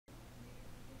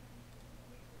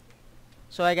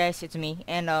So hi guys, it's me,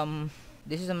 and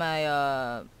this is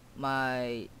my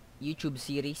YouTube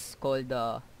series called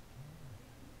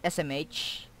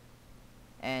SMH,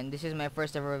 and this is my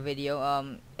first ever video.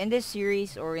 In this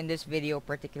series, or in this video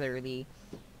particularly,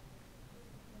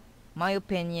 my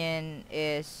opinion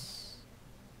is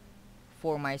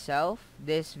for myself.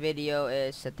 This video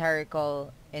is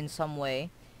satirical in some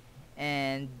way,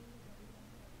 and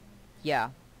yeah,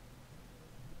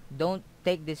 don't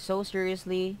take this so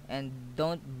seriously and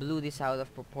don't blow this out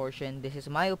of proportion. This is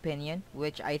my opinion,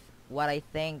 which what I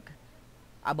think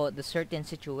about the certain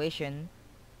situation,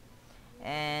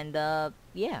 and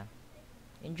yeah,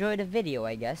 enjoy the video,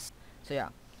 I guess. So yeah,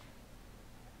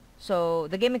 so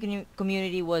the gaming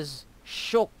community was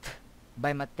shocked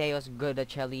by Matteo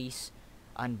Guidicelli's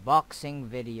unboxing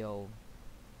video.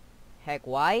 Heck,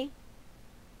 why?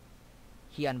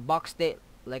 He unboxed it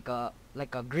like a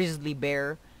grizzly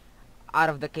bear out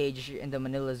of the cage in the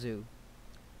Manila Zoo.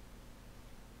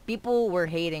 People were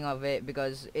hating of it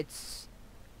because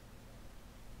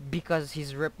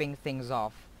he's ripping things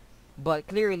off. But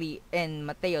clearly in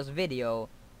Mateo's video,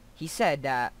 he said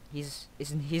that he's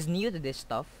new to this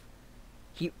stuff.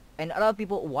 He and a lot of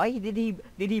people, why did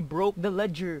he broke the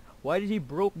ledger? Why did he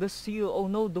broke the seal? Oh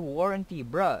no, the warranty,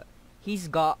 bruh. He's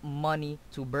got money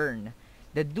to burn.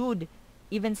 The dude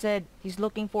even said he's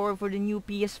looking forward for the new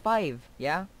PS5.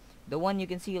 Yeah, the one you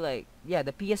can see, like, yeah,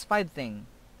 the PS5 thing,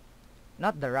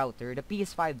 not the router, the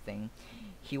PS5 thing.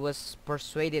 He was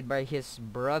persuaded by his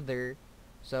brother,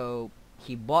 so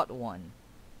he bought one.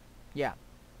 Yeah.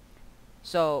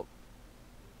 So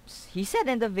he said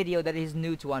in the video that he's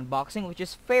new to unboxing, which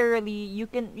is fairly, you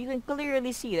can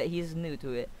clearly see that he's new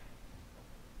to it.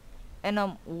 And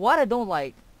what I don't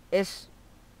like is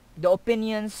the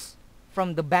opinions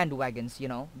from the bandwagons,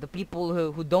 the people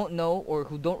who don't know or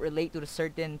who don't relate to the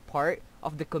certain part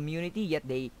of the community, yet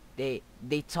they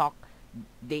talk,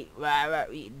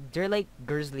 they're like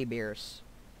grizzly bears,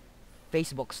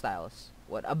 Facebook styles.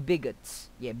 What a bigots.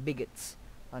 Yeah, bigots.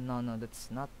 Oh no, that's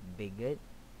not bigot.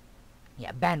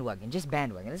 Yeah, bandwagon, just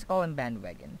bandwagon. Let's call him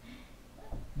bandwagon.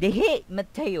 They hate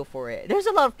Matteo for it. There's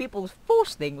a lot of people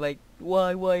posting like,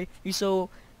 why he's so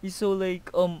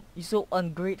like he's so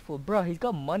ungrateful, bruh. He's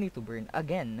got money to burn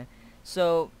again.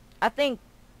 So I think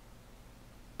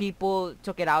people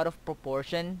took it out of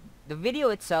proportion. The video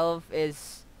itself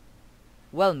is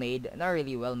well made, not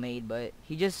really well made, but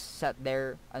he just sat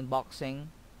there unboxing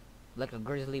like a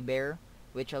grizzly bear,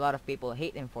 which a lot of people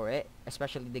hate him for it,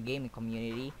 especially the gaming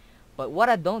community. But what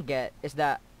I don't get is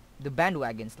that the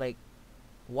bandwagons, like,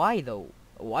 why though?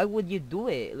 Why would you do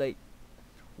it? Like,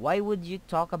 why would you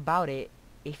talk about it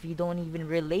if you don't even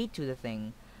relate to the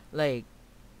thing? Like,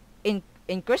 in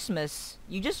Christmas,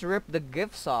 you just rip the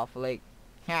gifts off, like,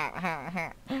 ha ha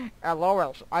ha.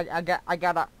 Lois, I got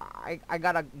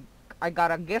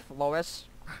a gift, Lois.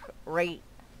 Right,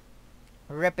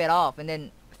 rip it off and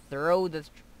then throw the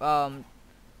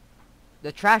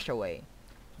trash away.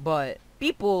 But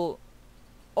people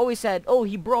always said, "Oh,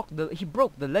 he broke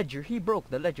the ledger. He broke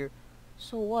the ledger."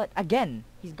 So what? Again,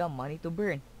 he's got money to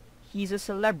burn. He's a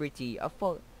celebrity.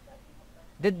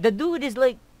 The dude is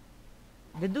like,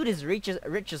 the dude is rich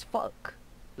as fuck.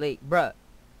 Like, bruh.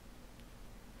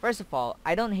 First of all,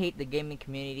 I don't hate the gaming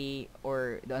community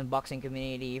or the unboxing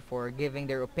community for giving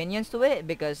their opinions to it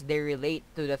because they relate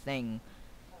to the thing.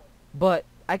 But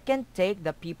I can take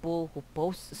the people who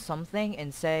post something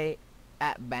and say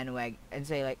at bandwagon and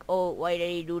say like, oh, why did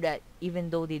he do that, even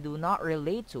though they do not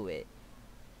relate to it,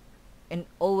 and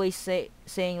always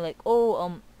saying like,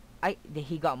 oh,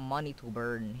 he got money to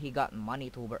burn. He got money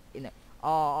to burn.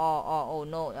 Oh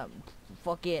no,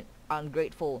 fuck it,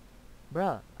 ungrateful,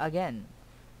 bruh. Again,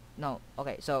 no.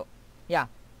 Okay, so yeah,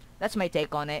 that's my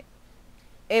take on it.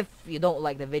 If you don't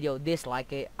like the video,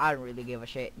 dislike it. I don't really give a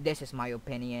shit. This is my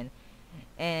opinion.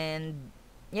 And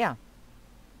yeah,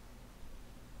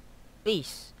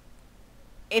 please,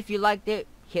 if you liked it,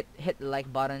 hit the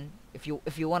like button. If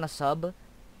you want to sub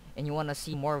and you want to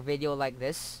see more video like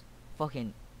this,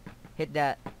 fucking hit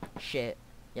that shit.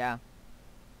 Yeah,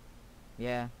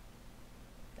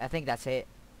 I think that's it.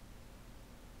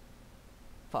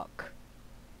 Fuck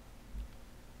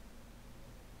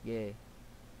yeah,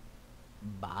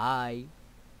 bye.